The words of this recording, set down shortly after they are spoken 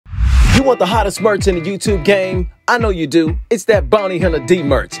You want the hottest merch in the YouTube game? I know you do. It's that Bounty Hunter D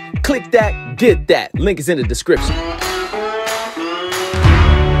merch. Click that, get that. Link is in the description.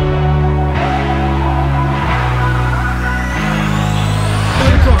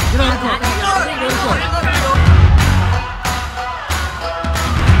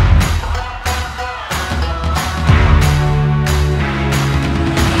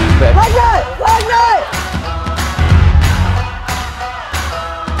 Like that! Like that!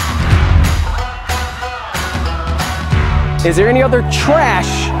 Is there any other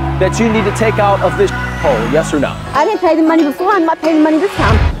trash that you need to take out of this hole? Yes or no? I didn't pay the money before. I'm not paying the money this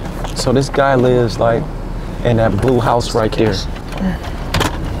time. So this guy lives like in that blue house right there.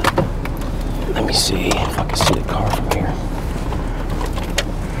 Let me see if I can see the car from here.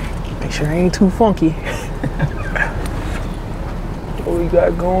 Make sure it ain't too funky. What we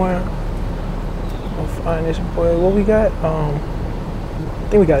got going? I'll find this boy. What we got? I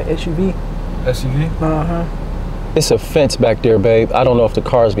think we got an SUV. SUV? Uh-huh. It's a fence back there, babe. I don't know if the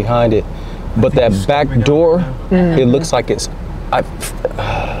car's behind it, but that back door, it looks like it's,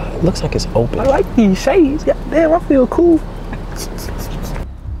 it looks like it's open. I like these shades. God damn, I feel cool.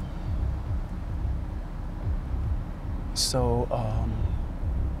 So,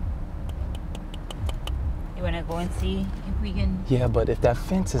 You wanna go and see if we can? yeah, but if that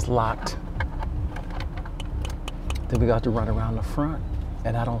fence is locked, then we got to run around the front.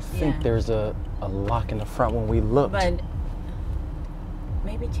 And I don't think there's a lock in the front when we looked. But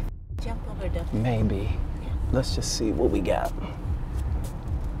maybe jump over the. Maybe. Yeah. Let's just see what we got.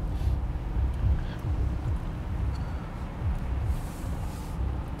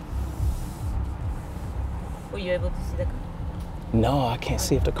 Were you able to see the car? No, I can't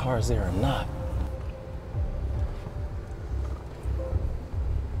see if the car is there or not.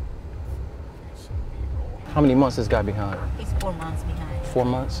 How many months this guy behind? He's 4 months behind. 4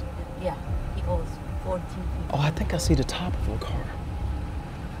 months? Yeah, he goes 14 feet. Oh, I think I see the top of the car.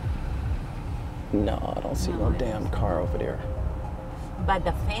 No, I don't see no damn car over there. But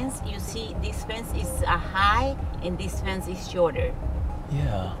the fence, you see, this fence is high and this fence is shorter.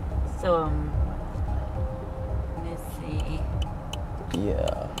 Yeah. So, let's see.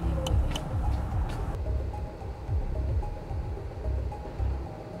 Yeah.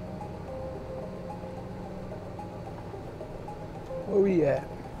 Where we at?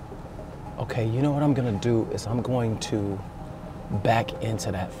 Okay, you know what I'm gonna do is I'm going to back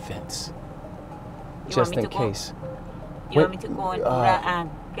into that fence. Just in case. You want me to go and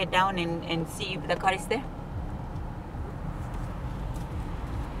get down and see if the car is there?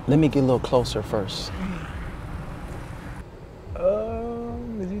 Let me get a little closer first.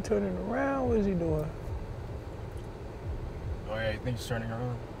 Is he turning around? What is he doing? Oh yeah, you think he's turning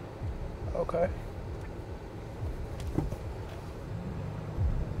around? Okay.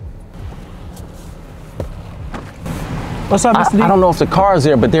 What's up, Mr. D? I don't know if the car is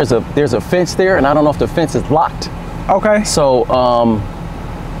there, but there's a fence there, and I don't know if the fence is locked. Okay. So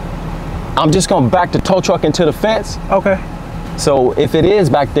I'm just gonna back the tow truck into the fence. Okay. So if it is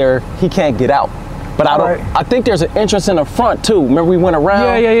back there, he can't get out. But I don't. Right. I think there's an entrance in the front too. Remember we went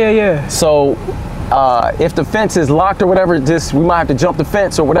around? Yeah. So if the fence is locked or whatever, we might have to jump the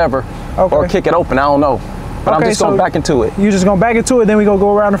fence or whatever, or kick it open. I don't know. But I'm just going back into it. You just gonna back into it, then we gonna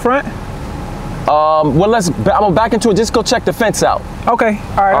go around the front? Well, I'm gonna back into it. Just go check the fence out. Okay.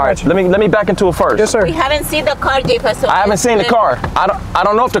 All right. Let me back into it first. Yes, sir. We haven't seen the car, Jeff. So I haven't seen the car. I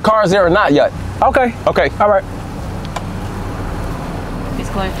don't know if the car is there or not yet. Okay. Okay. All right. He's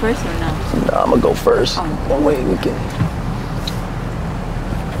going first or not? No, I'm gonna go first. Oh. One way we can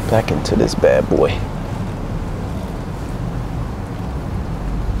back into this bad boy.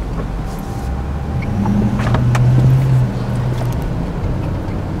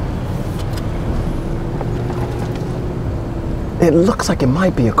 It looks like it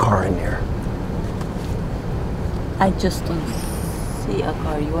might be a car in there. I just don't see a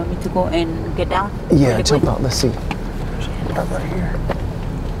car. You want me to go and get down? Yeah, jump out. Let's see. Right here.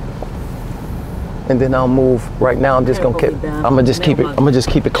 And then I'll move. Right now, I'm just gonna keep. I'm gonna just keep it. I'm gonna just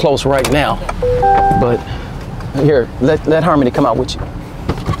keep it close right now. But here, let Harmony come out with you.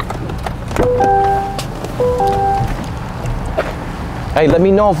 Hey, let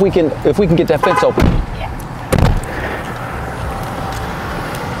me know if we can get that fence open.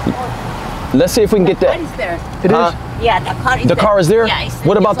 Let's see if we can get that. The car is there. It is? Yeah, the car is The there. car is there? Yeah,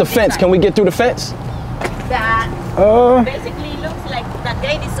 What about the fence? Can we get through the fence? That basically looks like the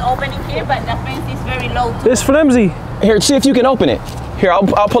gate is opening here, but the fence is very low too. It's flimsy. Here, see if you can open it. Here,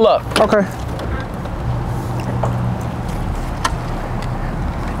 I'll pull up. Okay.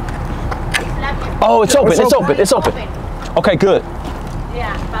 Oh, it's open. It's open. It's open. Okay, good.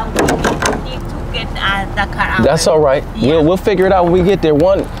 Yeah, but we need to get the car out. That's all right. Yeah. We'll figure it out when we get there.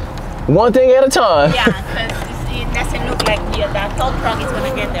 One thing at a time. Yeah, because it doesn't look like the tow truck is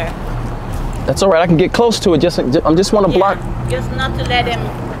gonna get there. That's all right. I can get close to it. I just want to block. Just not to let him.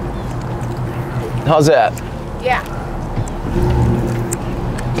 How's that? Yeah.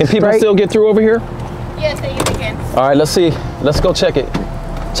 Can people still get through over here? Yes, you can. All right, let's see. Let's go check it.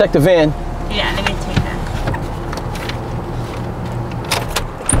 Check the van. Yeah, let me take that.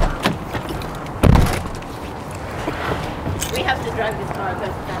 We have to drive this car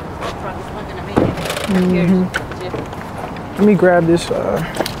because that truck is not gonna make it. Let me grab this.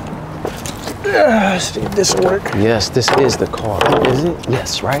 See if this will work. Yes, this is the car. Is it?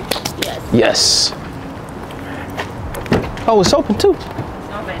 Yes, right? Yes. Yes. Oh, it's open too. It's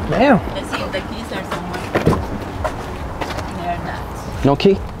open. Damn. Let's see if the keys are somewhere. They're not. No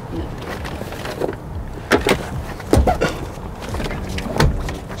key?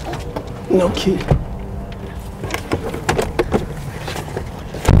 No key.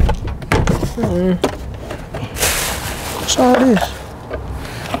 What's all this?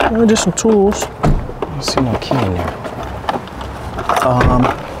 Just some tools. I don't see no key in there.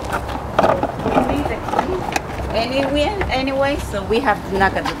 Anyway, so we have to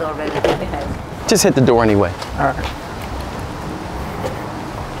knock at the door really behind. Just hit the door anyway. All right.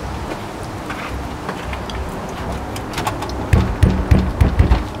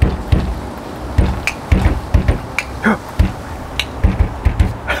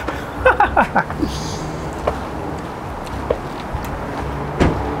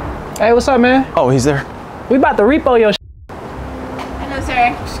 Hey, what's up, man? Oh, he's there. We about to repo your. Hello,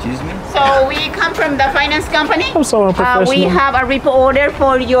 sir. Excuse me? So we come from the finance company. I'm so unprofessional. We have a repo order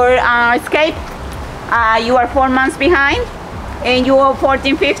for your Escape. You are 4 months behind, and you owe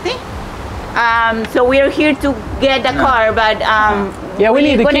 $14.50. So we are here to get the car, but yeah, we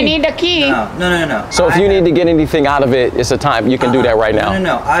need the gonna key. need the key. No. So if you need to get anything out of it, it's a time. You can do that right now.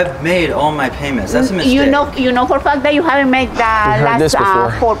 No. I've made all my payments. That's a mistake. You know for a fact that you haven't made the heard this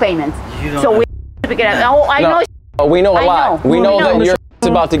last before. 4 payments. You don't So know. we have to pick it up. Oh, I know. Oh, we know a I lot. know. We know that you're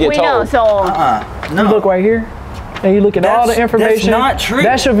about to get We know. told. So No. You look right here, and you look at all the information. That's not true.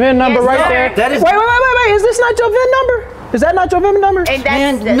 That's your VIN number Yes, right sir. there. That is- Wait. Is this not your VIN number? Is that not your VIN number? and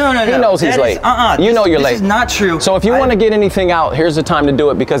Man, that's no. He knows he's That is- late. You know you're late. This is not true. So if you want to get anything out, here's the time to do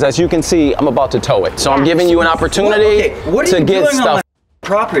it because as you can see, I'm about to tow it. So I'm giving you an opportunity What are to you get doing on stuff. my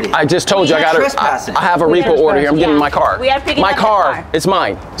property? I just told you I got trespassing. I have a We are repo order here. I'm getting my car. We are picking my up the car. car. It's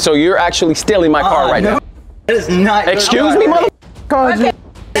mine. So you're actually stealing my car right no. now. That is not. your Excuse car. me, mother. okay.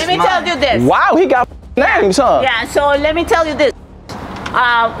 Let me tell you this. Wow, he got names, huh? Yeah. So let me tell you this.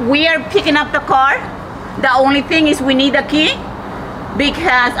 We are picking up the car. The only thing is we need a key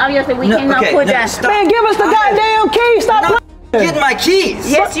because obviously we cannot put that. Stop. Man, give us the goddamn key. Stop playing. Get my keys.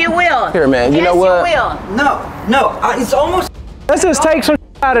 Yes, you will. Here, man, you yes, know what? You will. No. It's almost. Let's just take some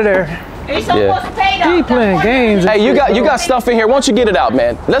out of there. It's almost paid off. Keep playing games. Hey, you got stuff in here. Why don't you get it out,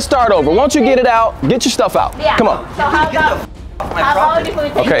 man? Let's start over. Why don't you get it out? Get your stuff out. Yeah. Come on. So how about my if we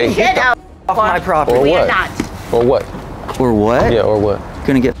take Okay. the shit out? Off my property. Or We what? are not. Or what? Or what? Yeah, or what?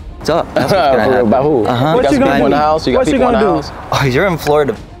 Gonna get up. That's what's gonna For real, happen. about who? Uh-huh. You What got you some gonna people in the do? house. You got What you people in the gonna do? house. Oh, you're in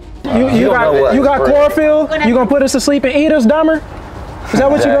Florida. You don't know what. got chlorophyll? You gonna put us to sleep and eat us, Dahmer? Is that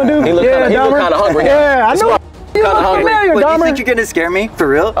what you gonna do? He look kinda hungry. Yeah, I know. You look hungry. familiar, What, you think Dahmer. you're gonna scare me? For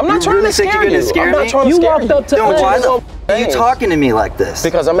real? I'm not You trying really to think scare you're gonna you. scare I'm me? not trying to You scare walked up to Then us. why Just are you talking to me like this?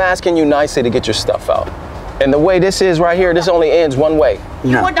 Because I'm asking you nicely to get your stuff out. And the way this is right here, this only ends one way.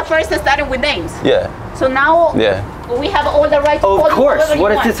 You No. were the first that started with names. Yeah. So now Yeah. we have all the right to call Of you course. whatever you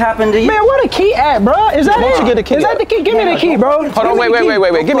What if want. this happened to you? Man, where the key at, bro? Is that Why don't it? you get the key Is that up? the key? Give me the key, bro. Hold on,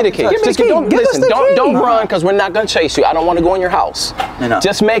 wait. Give me the key. Give me the Just key. don't Give us listen. the key. Don't run, because we're not gonna chase you. I don't want to go in your house. No.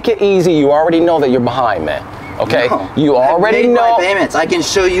 Just make it easy. You already know that you're behind, man. Okay. No. You already I've made know. my payments. I can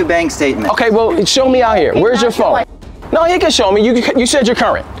show you bank statements. Okay, well, show me out here. Where's your phone? No, he can show me. You said you're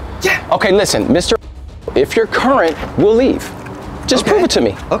current. Yeah. Okay, listen, Mr. If you're current, we'll leave. Just Okay. prove it to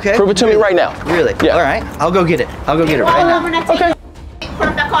me. Okay. Prove it to me right now. Really? Yeah. All right. I'll go get it. I'll go get it Well, right I'm now. gonna take it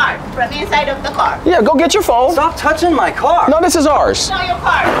from the car, from inside of the car. Yeah, go get your phone. Stop touching my car. No, this is ours. It's not your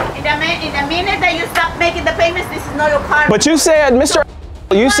car. In the minute that you stop making the payments, this is not your car. But you said, Mr.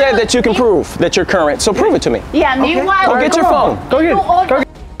 You said that you can prove that you're current, so prove it to me. yeah, meanwhile, Go get your phone. Go get you it. all Go get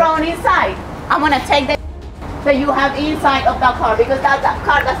on inside. I'm gonna take the that you have inside of the car because that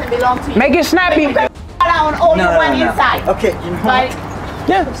car doesn't belong to you. Make it snappy. You can on all you want inside. Okay, you know But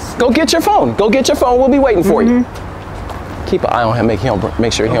Yeah, go get your phone. Go get your phone. We'll be waiting for you. Keep an eye on him.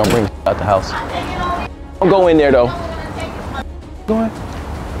 Make sure he don't bring out the house. Don't go in there though. Go ahead.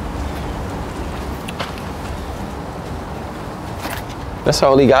 That's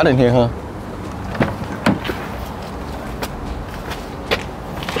all he got in here, huh?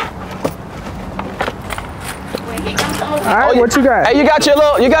 All right, what you got? Hey, you got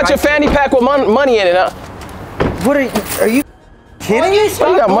your fanny pack with money in it, huh? What are you kidding me? You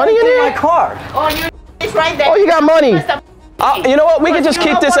got money in My there? car. Oh, it's right there. Oh, you got money. You know what? We can just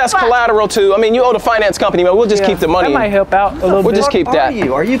keep this as collateral too. I mean, you owe the finance company, but we'll just keep the money. That might help out a little bit. We'll just keep that.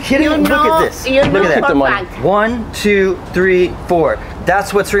 Are you kidding me? Look at this. You Look at Keep the money. 1, 2, 3, 4.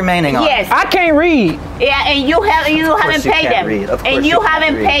 That's what's remaining on. Yes. I can't read. Yeah, and you haven't you paid can't them. read. Of course And you you can't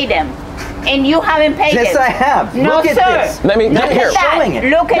haven't read. paid them. And you haven't paid Yes, them. I have. No, Look at sir. this. Let me Look get here. at that. Showing it.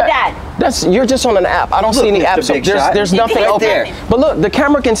 Look at that. You're just on an app. I don't see any Mr. apps. Big Shot. There's nothing Right open. there. But look, the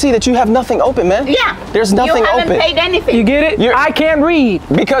camera can see that you have nothing open, man. Yeah. There's nothing You haven't open. paid anything. You get it? I can't read.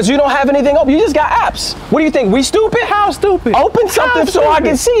 Because you don't have anything open. You just got apps. What do you think? We stupid? How stupid? Open something so I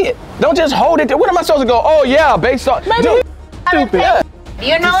can see it. Don't just hold it there. What am I supposed to go? Oh yeah, based on. Maybe Dude, stupid. yeah.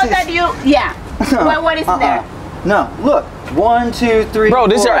 You know that you, yeah. What is there? No, look. 1, 2, 3. Bro,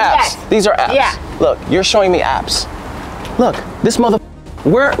 these 4. are apps. Yes. These are apps. Yeah. Look, you're showing me apps. Look, this mother.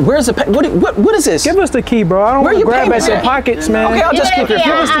 Where's the? What is this? Give us the key, bro. I don't Where want to you grab paying at your at? pockets, man. Okay, I'll just keep your phone.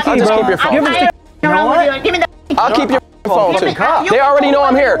 Give us the I'll key, just bro. keep your phone. Give us the Give me the. I'll keep your phone too. You They can already call know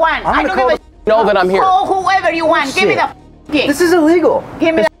I'm whoever here. you want. I I'm don't gonna give a Know that I'm here. Call whoever you want. Give me the key. This is illegal.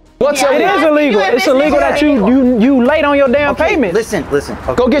 Give me the. What's Yeah, It illegal? is illegal. You It's illegal that you late on your damn Okay, payment. listen.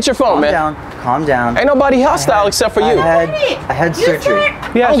 Okay. Go get your phone, man. Calm down. Ain't nobody hostile except for you. I had surgery.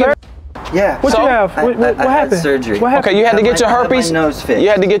 Yeah, sir. Yeah. What So, you have? What I had happened? surgery. What happened? Okay, you had to get your I had my herpes. nose fixed. You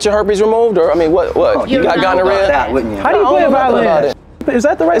had to get your herpes removed, or I mean, what? You got know gonorrhea? That, wouldn't you? How do you I play a don't know nothing about violin? Is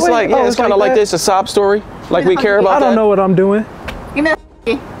that the right It's way? like, Oh, it's kind of like that? this, a sob story. Like we care about I that. don't know what I'm doing. Give me the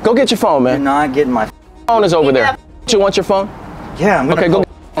key. Go get your phone, You're man. not getting my. Phone is over Give me there. You want your phone? Yeah, I'm gonna Okay, call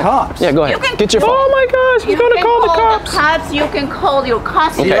go. cops. Yeah, go ahead. You can- Get your phone. Oh my gosh, he's You gonna can call the The cops. cops. You can call your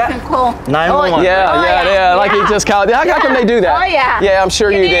cousin. Okay. You can call 911. Yeah, like he just called. How come they do that? Oh yeah. Yeah, I'm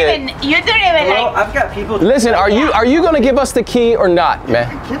sure you did. You didn't even Well, like. I've got people. Listen, are you gonna give us the key or not, man?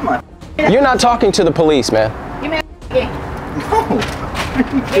 Get my. You're not talking to the police, man. Give me the key.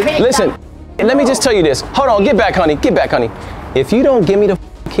 Give me the Listen, let me just tell you this. Hold on, get back, honey. Get back, honey. If you don't give me the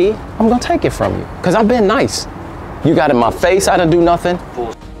key, I'm gonna take it from you. Cause I've been nice. You got in my face, I didn't do nothing.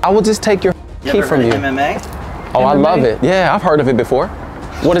 I will just take your key ever from heard you. of MMA? Oh, I MMA? love it. Yeah, I've heard of it before.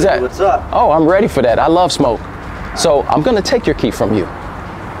 What is that? What's up? Oh, I'm ready for that. I love smoke. So I'm gonna take your key from you.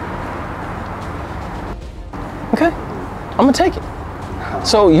 Okay, I'm gonna take it.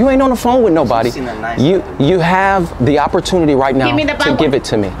 So you ain't on the phone with nobody. seen a nice You have the opportunity right now Give me the to bad give one. it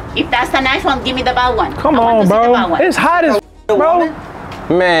to me. If that's the nice one, give me the bad one. Come I want on, to see the bad bro. one. It's hot as bro.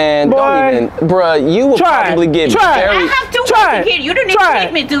 Man, Boy. don't even, bruh. You will Try it. probably get Try it. I very. have two Try ones it. here. You don't need Try to it.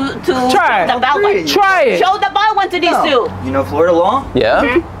 take me to Try the it. bad one. Try it. Show the bad one to these two. You know Florida law?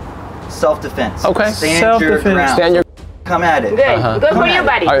 Yeah. Self-defense. Okay. Stand your Self-defense. ground. Stand your. Come at it. Good. Good Come for at you, it.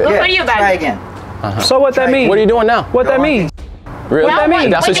 buddy. All right. Good Yeah, for you, try buddy. again. So what that means? What are you doing now? What that Go on. means? Really? Well, that mean?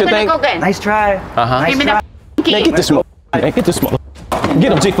 That's when what you gonna think? go again? Nice try. Nice Give me try. the key. Man, get this smoke. Man, get this smoke.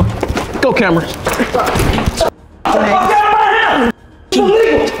 Get him, Jifa. Go, camera.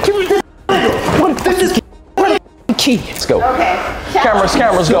 Key. Let's go. Okay. Cameras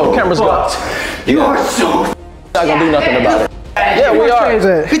go. Cameras go. You are so. Not gonna do nothing about it. Yeah, we are. Shades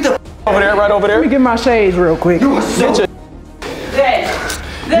at? Get the. Over there, right over Let me there. get my shades real quick. You are so. Get your- Good.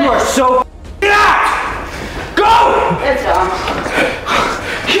 You are so. Get out! Go! That's all.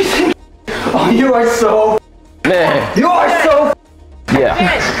 Oh, you are so. Man, You are so. yeah.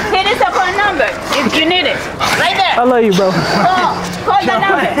 Good. Here is the phone number if you need it. Right I there. love you, bro. Call the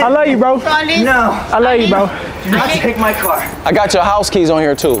number. I love you, bro. Call it. No. I love you, bro. Do not take my car. I got your house keys on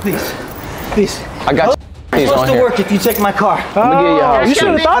here too. Please. I got your keys It's on supposed to here. work if you take my car. I'ma give you your Oh, house you should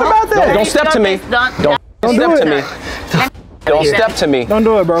have keys. thought about that. Don't step to me. Don't Don't step do to it. me. Don't step to me. Don't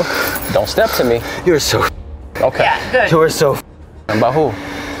do it, bro. Don't step to me. You're so. Okay. Yeah, good. You are so. About who?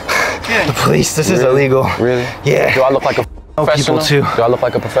 The police. This is illegal. Really? Yeah. Do I look like a Oh, professional? people too. Do I look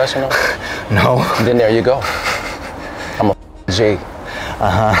like a professional? No. Then there you go. I'm a G.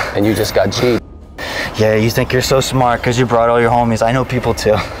 And you just got G. Yeah, you think you're so smart because you brought all your homies. I know people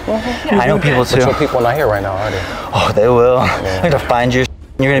too. I know people But too. your people not here right now, are they? Oh, they will. They're gonna find you.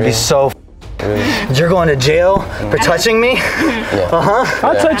 You're gonna be so. You're going to jail for touching me?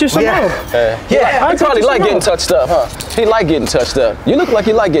 I'll touch you some Yeah. more. Yeah. He probably you like some getting more. touched up, huh? He like getting touched up. You look like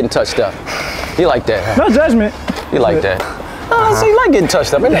you like getting touched up. You like that, huh? No judgment. You like that. So you like getting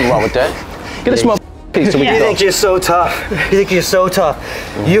touched up. Ain't nothing wrong with that. Get a small piece so we You can go. think you're so tough. You think you're so tough.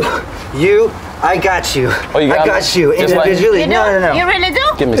 You I got you. Oh, you got I got me? you Just like- individually. You do? No. You really do?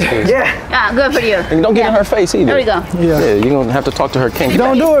 Give me space. Yeah. Good for you. And don't get in her face either. There we go. Yeah, you're gonna have to talk to her king.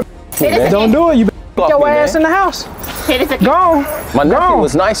 Don't do it. man. Don't do it. You Fuck your me, ass man. in the house. Hit us again. Go on. My nephew Go.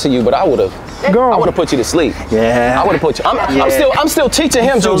 was nice to you, but I would have Go. put you to sleep. Yeah. I would have put you. I'm still teaching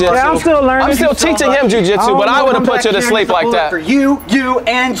him jujitsu. Yeah, I'm still learning. I'm still teaching him jujitsu, but I would have put you to sleep like that. For you,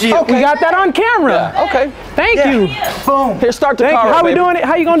 and you. We got that on camera. Yeah, okay. Thank you. Boom. Here, start the Thank car you. up, How we baby. doing it?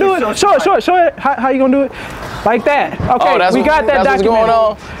 How you gonna do it? Show it. How you gonna do it? Like that. Okay, Oh, that's we got that that's documented.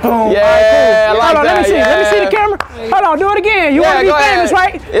 what's going on. Boom. Yeah, All right, cool. I like Hold on, that. let me see. Let me see the camera. Hold on, do it again. You Yeah, want to be go ahead. famous,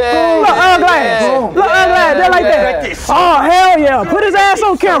 right? Yeah, Look, yeah, glass. yeah. Look, glass. They're like Yeah. that. Oh, hell yeah. Put his ass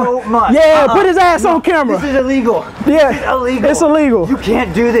on camera. So much. Yeah, put his ass on camera. This is illegal. Yeah, Illegal. it's illegal. You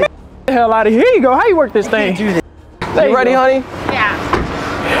can't do this. Get the hell out of here. Here you go. How you work this thing? Do this. There You ready, go. honey? Yeah.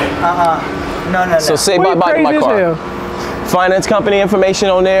 No. So say Boy, you bye-bye to my crazy as car. hell. Finance company information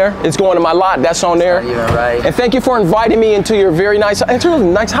on there. It's going to my lot. That's on there. Not even right. And thank you for inviting me into your very nice. It's a really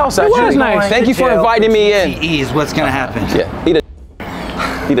nice house, actually. was nice. Thank you for inviting me in. TE is what's gonna happen. Yeah, eat a.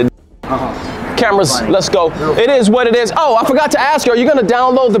 Cameras, let's go. It is what it is. Oh, I forgot to ask you, are you gonna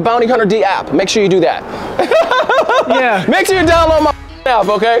download the Bounty Hunter D app? Make sure you do that. Yeah. Make sure you download my app,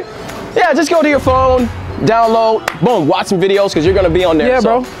 okay? Yeah, just go to your phone, download, boom, watch some videos because you're gonna be on there. Yeah,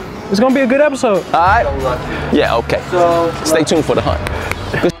 so. bro. It's gonna be a good episode. All right? Yeah, okay. Stay tuned for the hunt.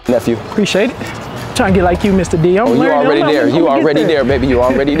 Good nephew. Appreciate it. Trying to get like you, Mr. D. I'm Oh, you learning. already I'm there. gonna You get already there, baby. You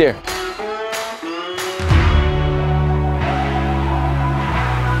already there.